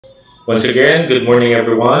Once again, good morning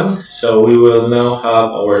everyone. So we will now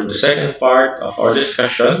have the second part of our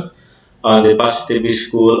discussion on the Positivist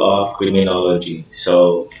School of Criminology.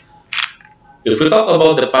 So if we talk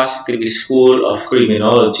about the Positivist School of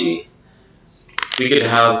Criminology, we could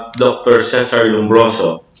have Dr. Cesar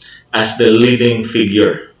Lombroso as the leading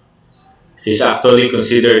figure. He's actually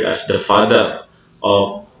considered as the father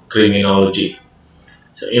of criminology.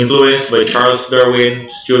 So influenced by Charles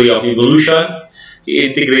Darwin's theory of evolution, he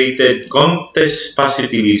integrated Comte's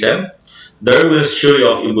positivism, Darwin's theory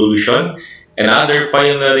of evolution, and other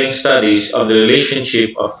pioneering studies of the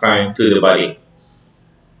relationship of crime to the body.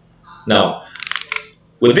 Now,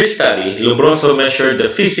 with this study, Lombroso measured the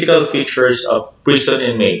physical features of prison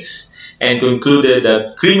inmates and concluded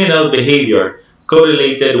that criminal behavior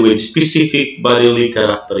correlated with specific bodily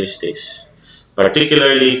characteristics,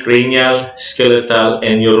 particularly cranial, skeletal,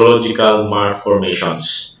 and neurological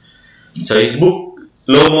malformations. So his book,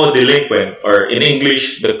 L'Homo Delinquent, or in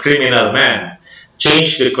English, The Criminal Man,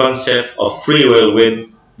 changed the concept of free will with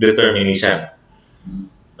determinism.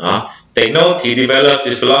 Take note, he developed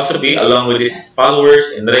this philosophy along with his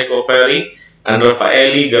followers Enrico Ferri and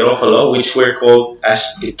Raffaele Garofalo, which were called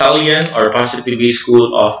as Italian or Positivist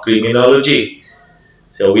School of Criminology.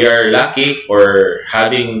 So we are lucky for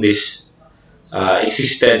having this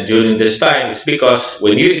existed during this time. It's because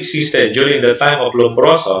when you existed during the time of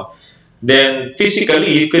Lombroso, then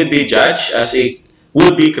physically you could be judged as a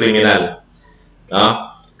would-be criminal.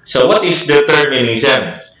 So what is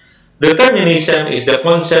determinism? Determinism is the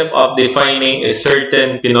concept of defining a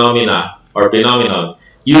certain phenomena or phenomenon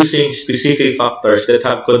using specific factors that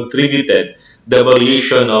have contributed the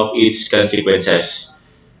variation of its consequences.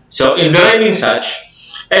 So in deriving such,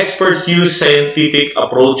 experts use scientific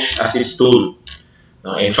approach as its tool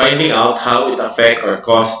in finding out how it affects or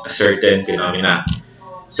causes a certain phenomena.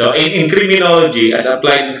 So in criminology, as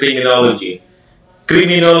applied in criminology,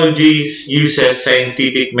 criminology uses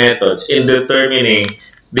scientific methods in determining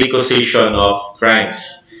the causation of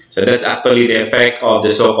crimes. So that's actually the effect of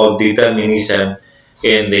the so-called determinism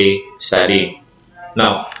in the study.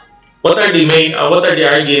 Now, what are the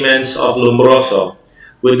arguments of Lombroso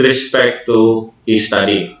with respect to his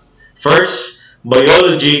study? First,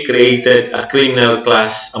 biology created a criminal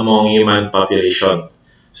class among human population.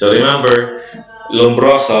 So remember,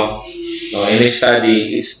 Lombroso in his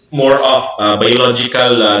study is more of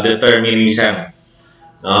biological determinism.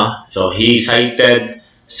 So he cited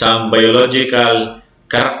some biological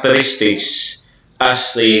characteristics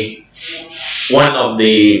as one of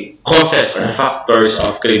the causes or factors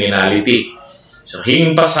of criminality. So he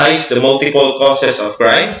emphasized the multiple causes of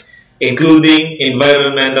crime, including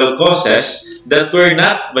environmental causes that were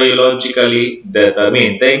not biologically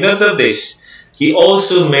determined. Take note of this. He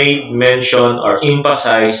also made mention or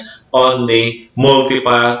emphasized on the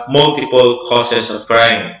multiple causes of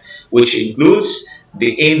crime, which includes the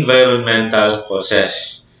environmental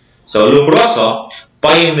causes. So Lombroso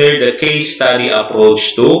pioneered the case study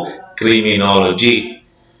approach to criminology.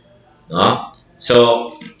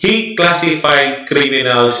 So he classified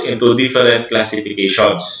criminals into different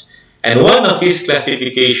classifications. And one of his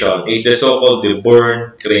classification is the so-called the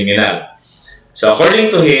born criminal. So according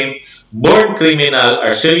to him, born criminal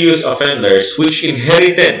are serious offenders which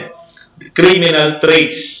inherited criminal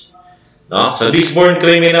traits. So these born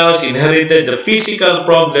criminals inherited the physical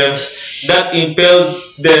problems that impelled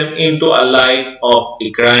them into a life of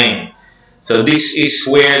a crime. So this is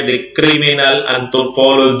where the criminal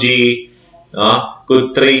anthropology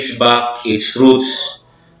could trace back its roots.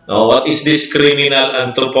 What is this criminal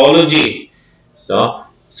anthropology?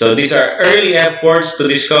 So these are early efforts to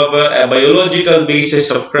discover a biological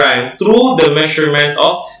basis of crime through the measurement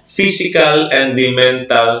of physical and the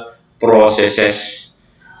mental processes.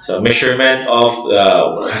 So measurement of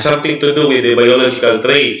has something to do with the biological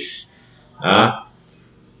traits.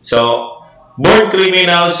 So born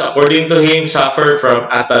criminals, according to him, suffer from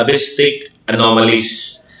atavistic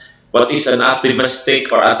anomalies. What is an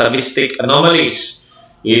atavistic or atavistic anomalies?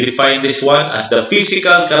 He defined this one as the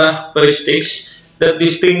physical characteristics that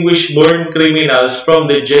distinguish born criminals from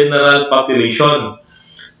the general population.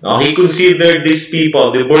 Now, he considered these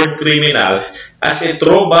people, the born criminals, as a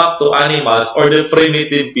throwback to animals or the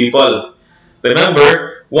primitive people.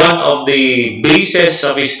 Remember, one of the bases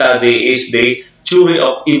of his study is the theory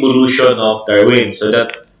of evolution of Darwin. So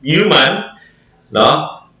that human,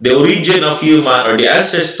 the origin of human or the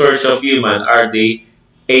ancestors of human are the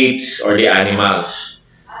apes or the animals.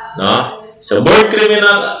 So born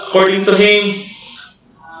criminal, according to him,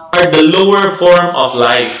 are the lower form of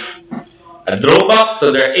life. A drawback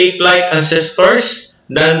to their ape-like ancestors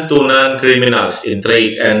than to non-criminals in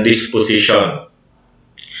traits and disposition.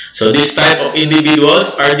 So So this type of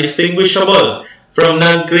individuals are distinguishable from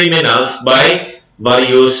non-criminals by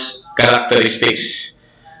various characteristics,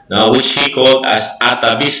 which he called as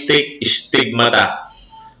atavistic stigmata.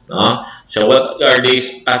 So what are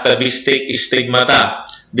these atavistic stigmata?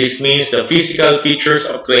 This means the physical features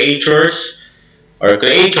of creatures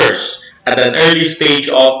at an early stage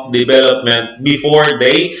of development before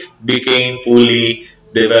they became fully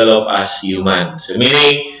developed as human. So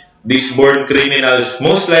meaning, these born criminals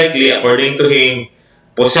most likely, according to him,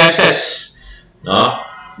 possesses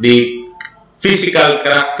the physical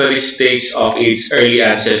characteristics of its early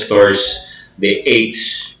ancestors, the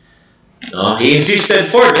apes. He insisted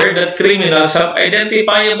further that criminals have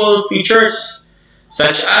identifiable features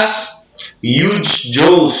such as huge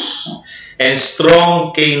jaws and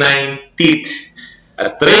strong canine teeth,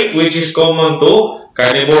 a trait which is common to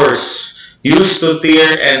carnivores, used to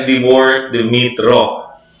tear and devour the meat raw.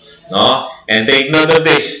 And take note of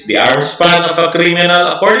this, the arm span of a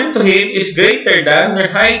criminal, according to him, is greater than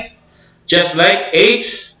their height, just like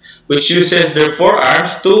apes, which uses their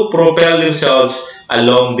forearms to propel themselves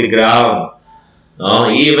along the ground.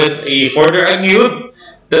 He further argued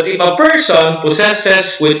that if a person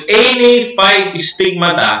possesses with any 5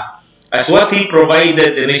 stigmata, as what he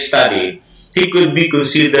provided in his study, he could be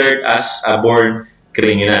considered as a born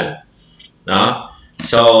criminal.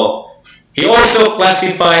 So, he also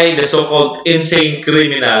classified the so-called insane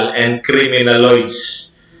criminal and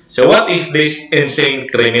criminaloids. So, what is this insane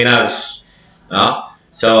criminals?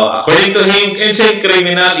 So, according to him, insane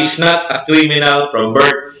criminal is not a criminal from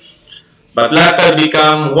birth, but later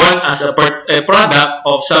become one as a product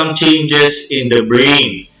of some changes in the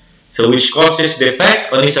brain, so which causes the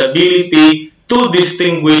effect on his ability to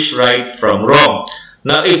distinguish right from wrong.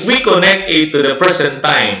 Now, if we connect it to the present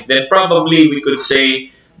time, then probably we could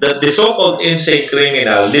say that the so-called insane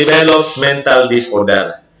criminal develops mental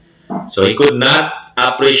disorder. So he could not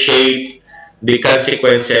appreciate the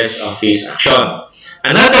consequences of his action.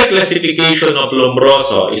 Another classification of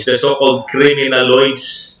Lombroso is the so-called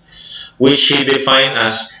criminaloids, which he defined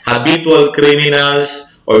as habitual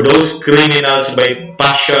criminals or those criminals by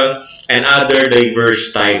passion and other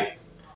diverse type.